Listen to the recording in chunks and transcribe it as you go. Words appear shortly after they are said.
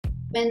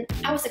When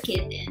I was a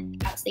kid and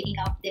I was taking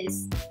out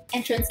this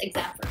entrance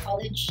exam for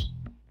college,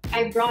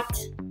 I brought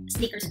a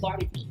Snickers bar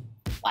with me.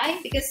 Why?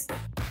 Because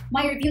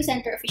my review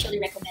center officially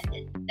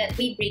recommended that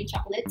we bring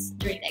chocolates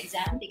during the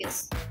exam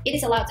because it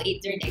is allowed to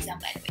eat during the exam,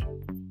 by the way.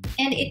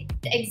 And the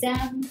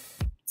exam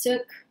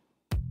took,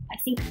 I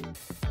think,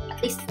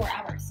 at least 4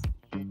 hours.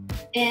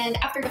 And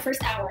after the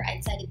first hour, I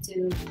decided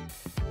to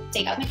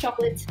take out my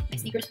chocolate, my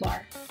Snickers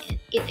bar, and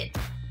eat it.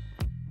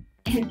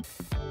 And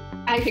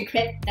I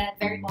regret that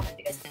very moment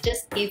because it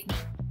just gave me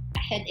a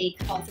headache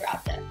all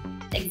throughout the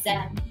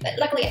exam. But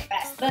luckily I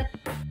passed. But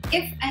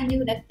if I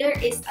knew that there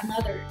is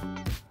another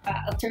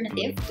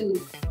alternative to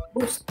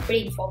boost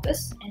brain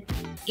focus and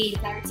gain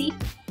clarity,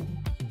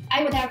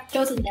 I would have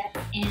chosen that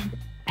and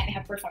I may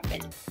have performed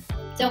better.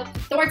 So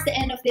towards the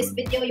end of this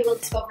video, you will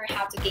discover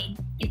how to gain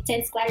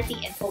intense clarity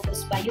and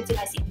focus by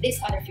utilizing this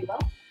other fuel,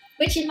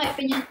 which in my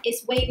opinion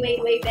is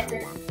way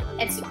better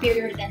and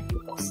superior than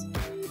glucose.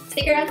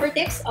 Stick around for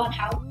tips on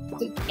how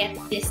to get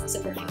this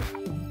superfuel.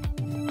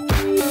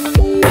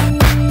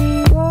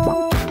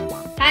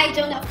 Hi,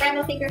 Jonah of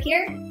Primal Thinker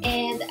here,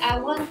 and I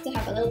want to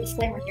have a little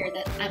disclaimer here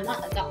that I'm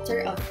not a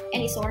doctor of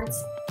any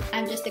sorts.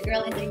 I'm just a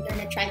girl in the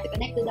internet trying to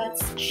connect the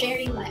dots,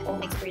 sharing my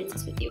own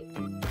experiences with you.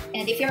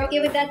 And if you're okay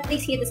with that,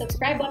 please hit the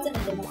subscribe button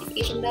and the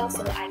notification bell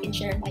so I can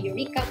share my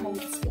eureka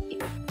moments with you.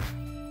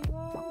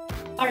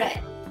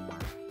 Alright,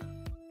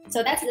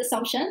 so that's the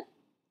assumption.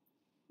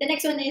 The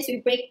next one is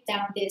we break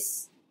down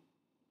this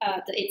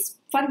its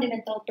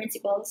fundamental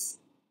principles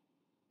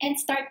and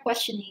start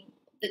questioning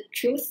the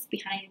truth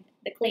behind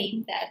the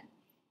claim that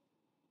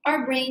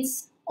our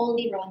brains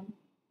only run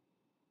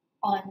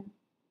on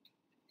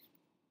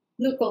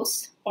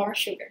glucose or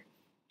sugar.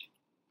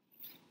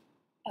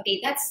 Okay,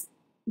 that's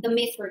the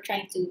myth we're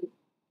trying to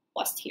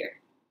bust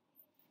here.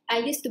 I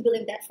used to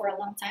believe that for a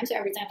long time, so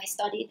every time I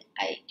studied,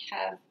 I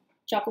have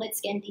chocolates,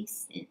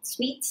 candies, and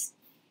sweets.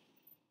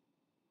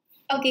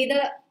 Okay,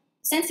 the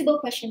sensible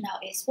question now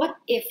is, what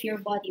if your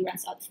body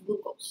runs out of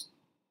glucose?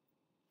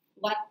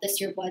 What does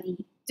your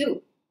body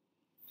do?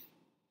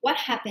 What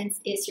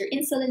happens is your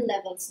insulin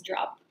levels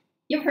drop.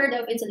 You've heard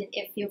of insulin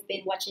if you've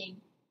been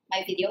watching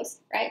my videos,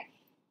 right?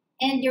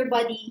 And your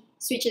body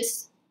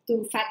switches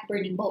to fat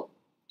burning mode.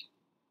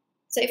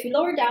 So if we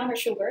lower down our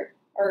sugar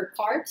or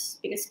carbs,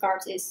 because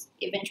carbs is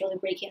eventually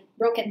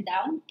broken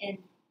down and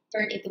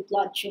turned into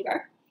blood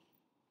sugar,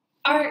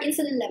 our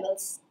insulin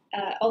levels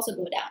also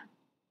go down.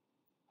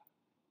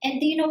 And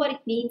do you know what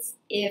it means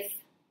if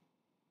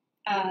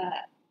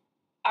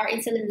our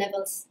insulin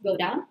levels go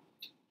down?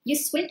 You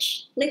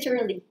switch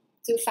literally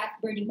to fat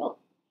burning mode.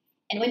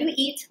 And when we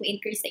eat, we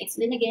increase the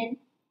insulin again,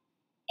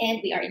 and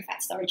we are in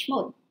fat storage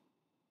mode.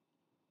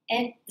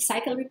 And the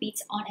cycle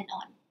repeats on and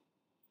on.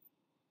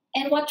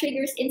 And what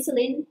triggers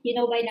insulin, you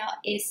know by now,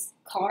 is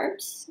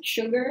carbs,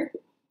 sugar,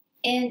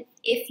 and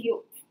if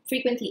you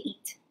frequently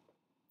eat.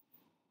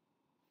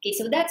 Okay,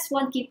 so that's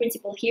one key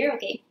principle here,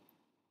 okay?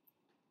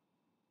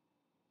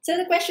 So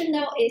the question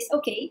now is,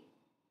 okay,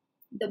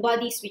 the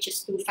body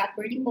switches to fat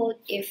burning mode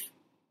if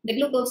the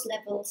glucose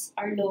levels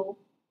are low,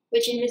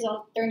 which in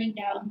result turning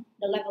down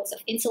the levels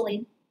of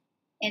insulin,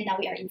 and now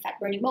we are in fat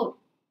burning mode.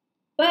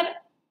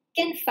 But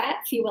can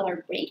fat fuel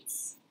our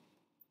brains?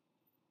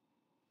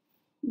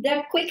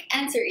 The quick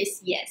answer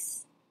is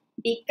yes,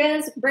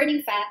 because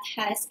burning fat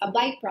has a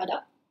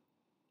byproduct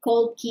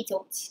called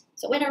ketones.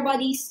 So when our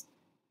bodies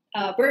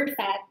burn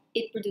fat,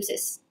 it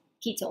produces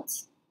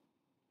ketones.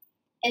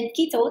 And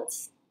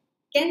ketones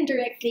can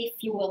directly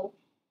fuel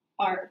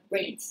our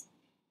brains.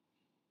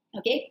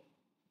 Okay?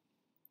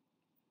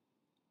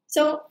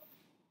 So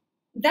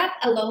that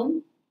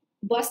alone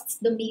busts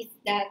the myth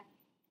that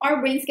our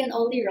brains can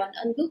only run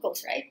on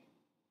glucose, right?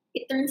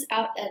 It turns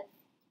out that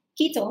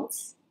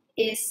ketones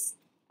is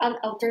an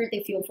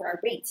alternative fuel for our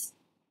brains.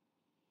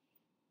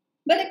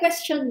 But the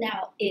question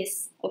now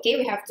is, okay,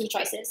 we have two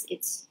choices.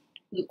 It's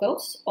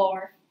glucose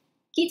or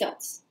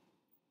ketones.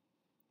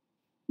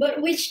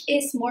 But which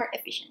is more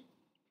efficient?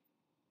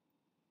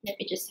 Let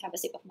me just have a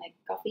sip of my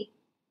coffee.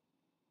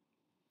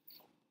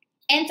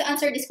 And to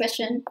answer this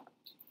question,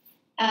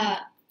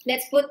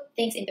 let's put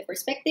things into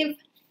perspective.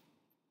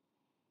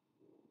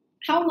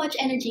 How much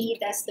energy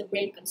does the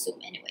brain consume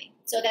anyway,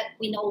 so that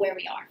we know where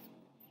we are?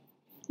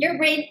 Your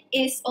brain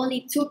is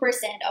only 2%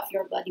 of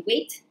your body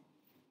weight,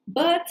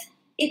 but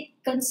it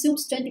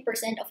consumes 20%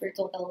 of your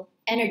total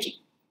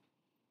energy.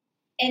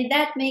 And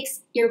that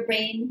makes your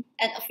brain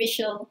an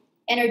official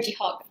energy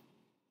hog.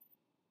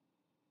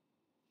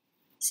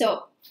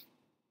 So,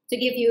 to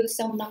give you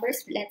some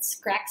numbers, let's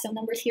crack some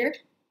numbers here.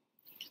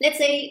 Let's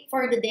say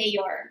for the day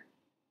your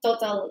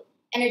total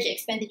energy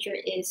expenditure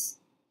is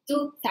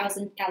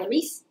 2,000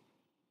 calories,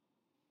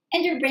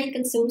 and your brain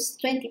consumes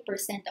 20%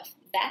 of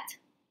that.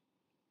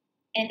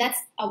 And that's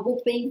a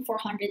whopping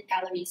 400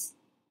 calories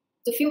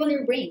to fuel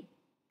your brain.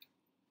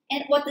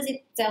 And what does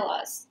it tell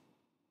us?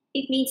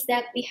 It means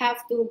that we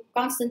have to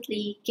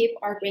constantly keep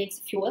our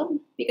brains fueled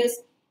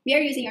because we are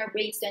using our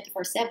brains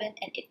 24/7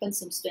 and it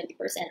consumes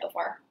 20% of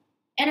our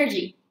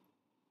energy.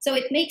 So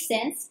it makes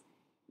sense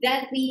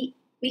that we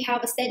we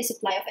have a steady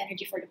supply of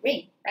energy for the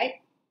brain,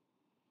 right?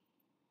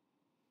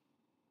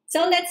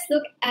 So let's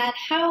look at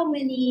how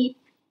many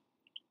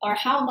or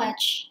how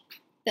much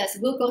does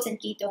glucose and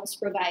ketones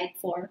provide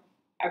for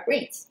our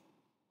brains.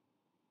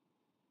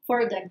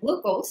 For the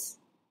glucose,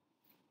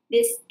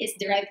 this is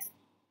derived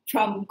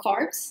from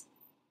carbs,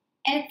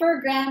 and per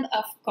gram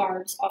of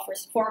carbs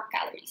offers 4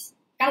 calories.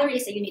 Calorie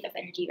is a unit of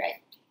energy,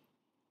 right?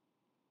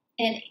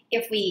 And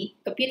if we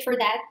compute for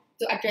that,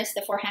 to address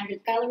the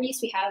 400 calories,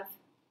 we have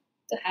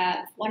to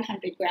have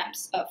 100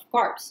 grams of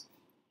carbs.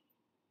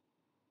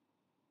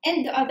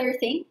 And the other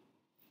thing,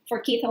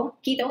 for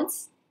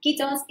ketones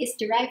is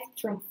derived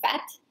from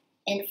fat,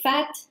 and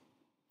fat,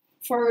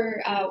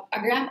 for a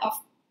gram of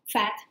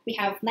fat, we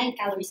have 9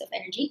 calories of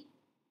energy,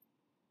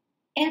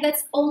 and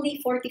that's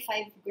only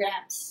 45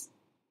 grams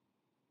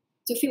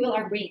to fuel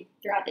our brain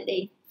throughout the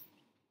day.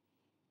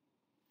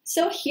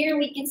 So here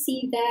we can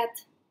see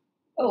that,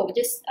 oh,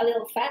 just a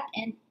little fat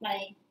and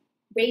my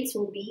brains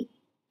will be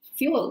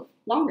fueled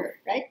longer,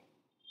 right?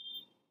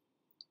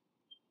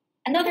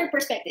 Another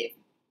perspective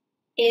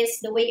is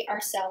the way our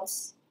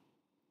cells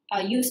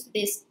use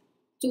these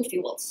two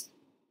fuels.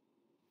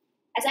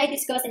 As I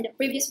discussed in the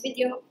previous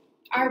video,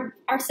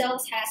 our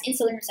cells has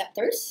insulin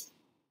receptors,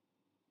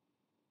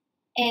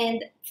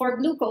 and for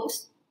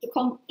glucose to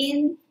come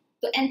in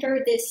to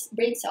enter these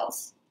brain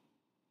cells,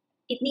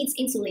 it needs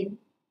insulin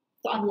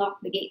to unlock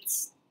the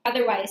gates.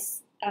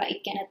 Otherwise,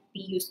 it cannot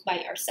be used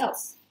by our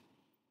cells.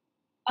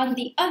 On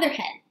the other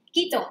hand,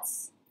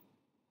 ketones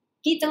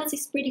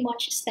is pretty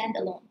much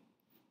standalone.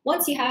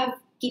 Once you have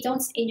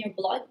ketones in your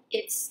blood,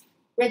 it's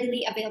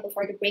readily available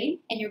for the brain,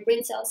 and your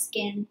brain cells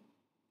can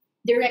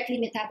directly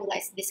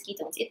metabolize these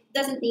ketones. It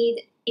doesn't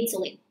need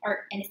insulin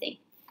or anything.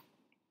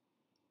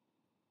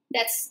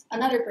 That's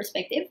another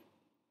perspective.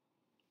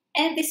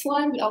 And this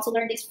one, you also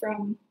learned this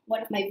from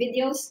one of my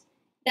videos,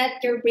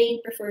 that your brain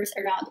prefers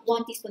around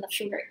 1 teaspoon of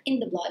sugar in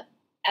the blood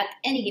at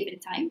any given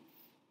time.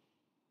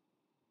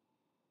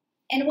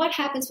 And what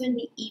happens when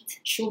we eat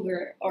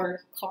sugar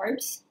or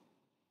carbs?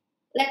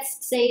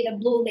 Let's say the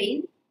blue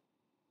lane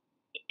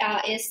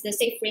is the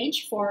safe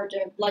range for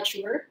the blood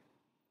sugar.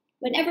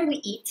 Whenever we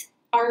eat,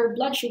 our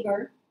blood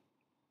sugar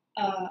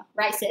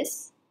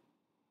rises.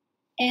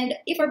 And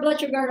if our blood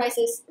sugar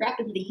rises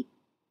rapidly,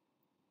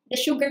 the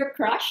sugar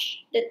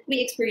crush that we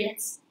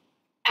experience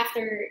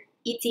after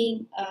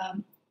eating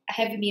a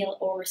heavy meal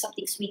or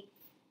something sweet,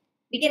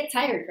 we get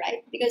tired,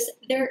 right? Because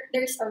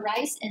there's a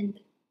rise and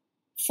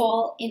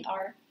fall in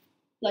our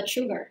blood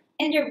sugar,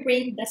 and your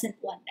brain doesn't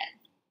want that.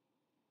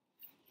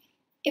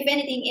 If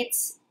anything,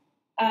 it's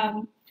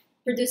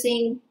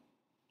producing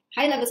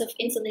high levels of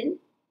insulin,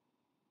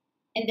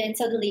 and then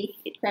suddenly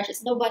it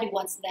crashes. Nobody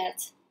wants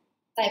that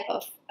type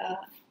of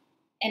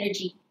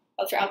energy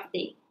throughout the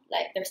day.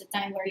 Like there's a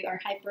time where you are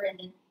hyper, and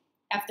then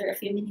after a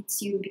few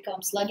minutes you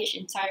become sluggish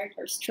and tired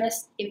or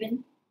stressed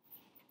even.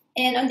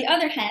 And on the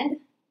other hand,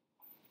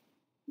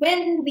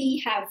 when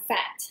we have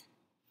fat,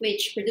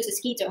 which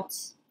produces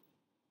ketones,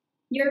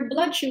 your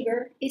blood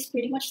sugar is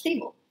pretty much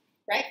stable,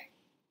 right?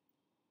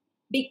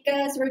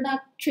 Because we're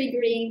not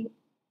triggering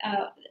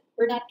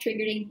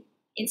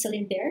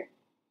insulin there.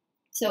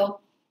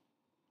 So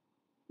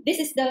this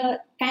is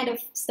the kind of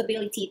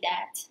stability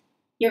that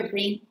your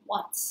brain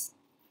wants.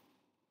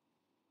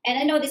 And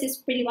I know this is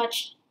pretty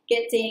much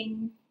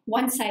getting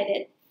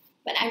one-sided,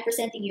 but I'm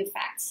presenting you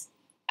facts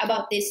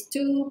about these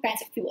two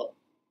kinds of fuel.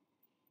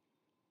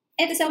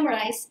 And to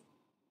summarize,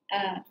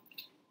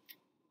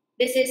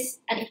 this is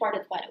an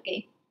important one,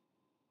 okay?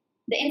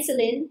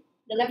 The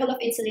level of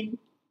insulin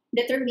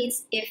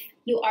determines if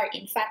you are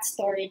in fat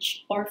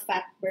storage or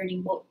fat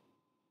burning mode.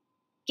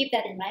 Keep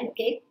that in mind,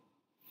 okay?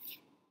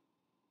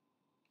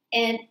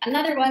 And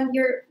another one,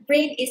 your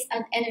brain is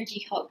an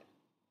energy hub.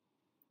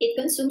 It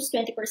consumes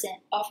 20%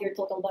 of your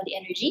total body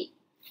energy.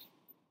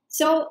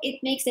 So it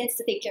makes sense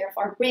to take care of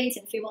our brains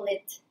and fuel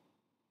it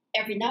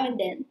every now and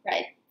then,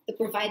 right? To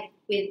provide it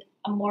with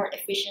a more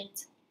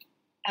efficient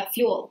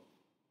fuel.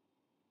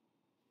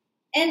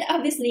 And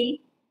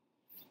obviously,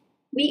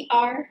 we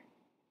are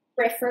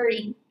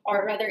preferring,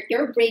 or rather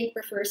your brain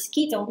prefers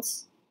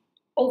ketones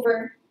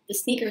over the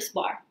Snickers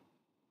bar.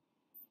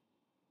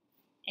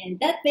 And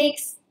that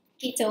makes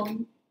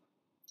ketones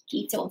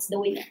the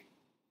winner,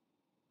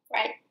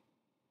 right?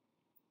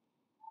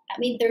 I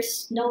mean,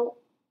 there's no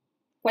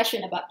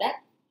question about that.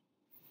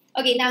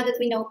 Okay, now that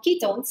we know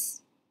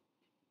ketones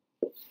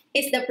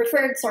is the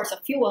preferred source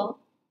of fuel,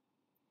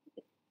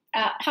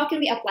 how can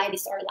we apply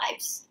this to our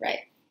lives,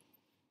 right?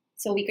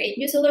 So we create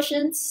new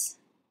solutions,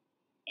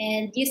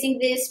 and using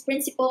this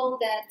principle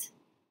that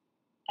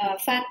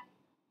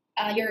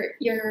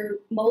your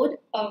mode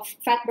of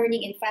fat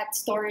burning and fat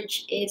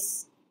storage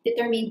is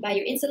determined by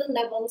your insulin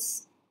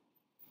levels.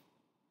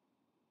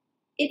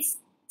 It's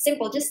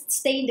simple, just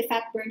stay in the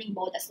fat burning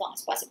mode as long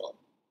as possible.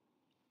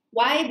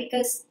 Why?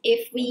 Because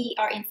if we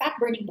are in fat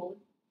burning mode,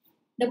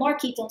 the more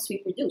ketones we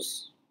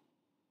produce,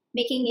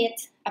 making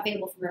it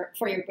available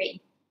for your brain.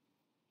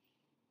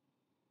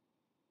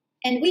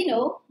 And we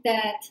know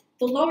that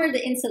to lower the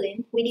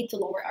insulin, we need to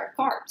lower our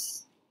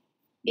carbs.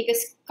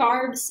 because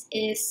carbs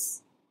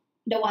is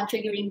the one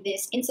triggering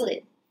this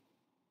insulin.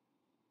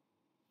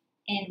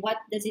 And what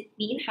does it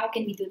mean? How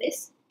can we do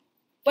this?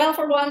 Well,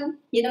 for one,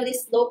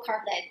 this low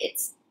carb diet,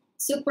 it's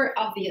super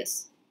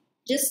obvious.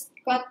 Just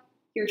cut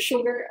your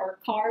sugar or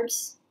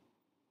carbs,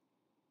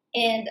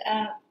 and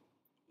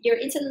your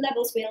insulin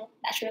levels will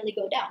naturally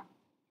go down.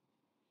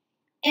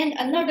 And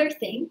another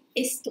thing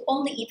is to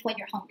only eat when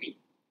you're hungry,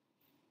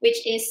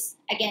 which is,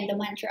 again, the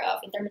mantra of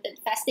intermittent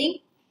fasting,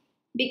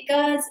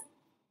 because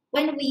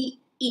when we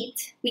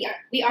eat,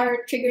 we are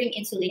triggering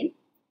insulin,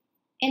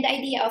 and the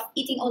idea of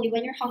eating only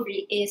when you're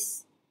hungry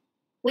is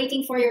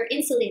waiting for your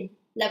insulin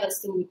levels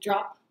to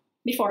drop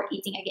before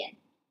eating again.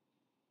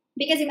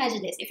 Because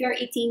imagine this, if you're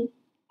eating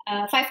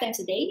 5 times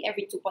a day,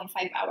 every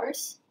 2.5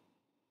 hours,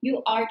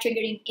 you are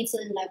triggering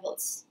insulin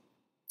levels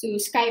to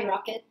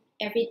skyrocket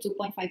every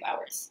 2.5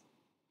 hours.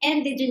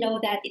 And did you know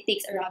that it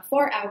takes around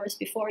 4 hours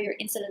before your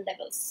insulin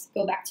levels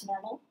go back to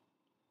normal?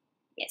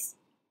 Yes.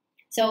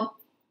 So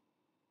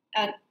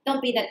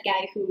don't be that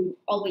guy who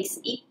always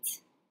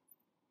eats,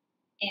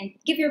 and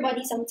give your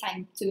body some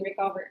time to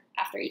recover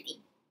after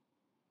eating.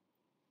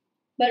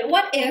 But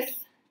what if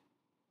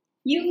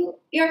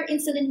your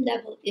insulin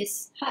level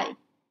is high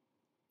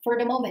for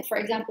the moment? For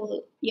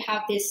example, you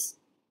have this,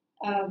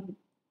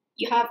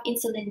 you have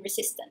insulin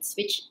resistance,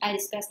 which I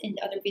discussed in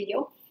the other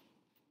video,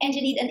 and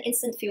you need an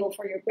instant fuel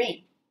for your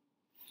brain.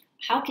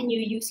 How can you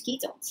use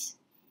ketones?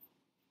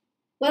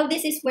 Well,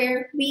 this is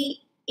where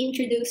we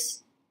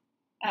introduce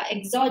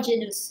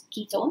exogenous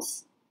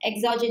ketones.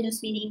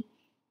 Exogenous meaning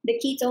the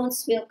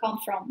ketones will come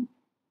from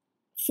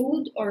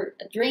food or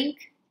a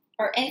drink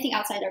or anything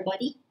outside our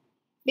body.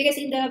 Because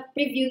in the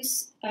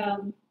previous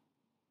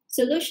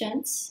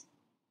solutions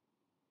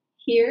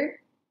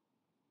here,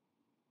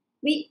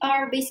 we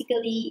are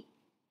basically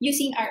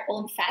using our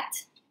own fat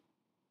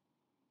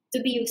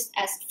to be used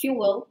as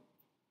fuel,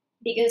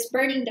 because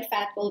burning the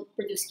fat will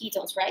produce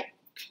ketones, right?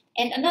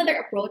 And another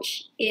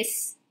approach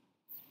is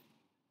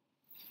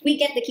we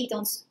get the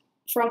ketones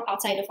from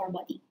outside of our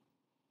body.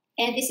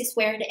 And this is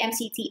where the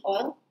MCT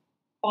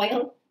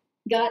oil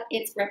got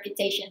its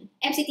reputation.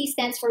 MCT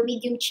stands for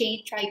medium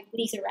chain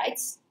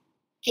triglycerides.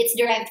 It's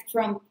derived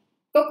from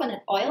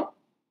coconut oil.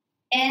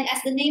 And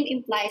as the name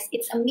implies,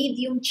 it's a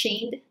medium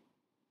chained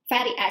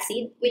fatty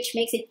acid, which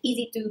makes it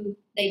easy to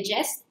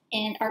digest,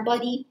 and our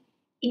body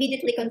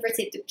immediately converts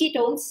it to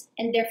ketones,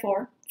 and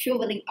therefore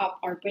fueling up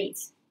our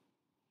brains.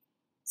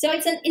 So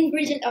it's an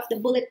ingredient of the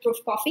bulletproof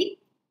coffee,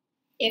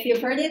 if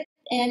you've heard it,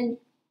 and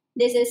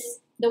this is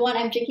the one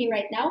I'm drinking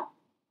right now.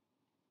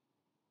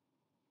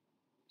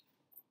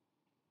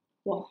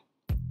 Wow,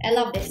 I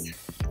love this.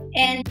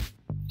 And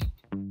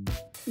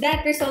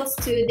that results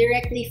to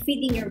directly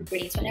feeding your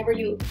brains whenever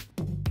you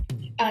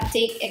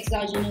take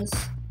exogenous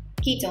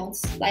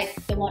ketones, like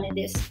the one in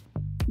this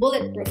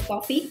bulletproof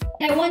coffee.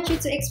 And I want you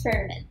to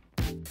experiment.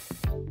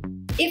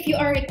 If you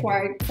are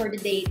required for the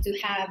day to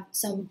have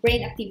some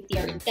brain activity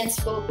or intense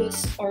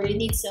focus, or you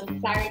need some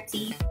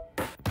clarity,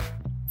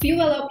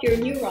 fuel up your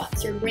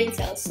neurons, your brain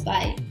cells,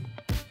 by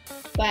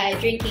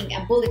drinking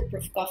a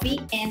bulletproof coffee,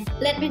 and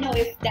let me know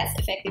if that's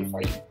effective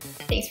for you.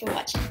 Thanks for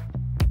watching.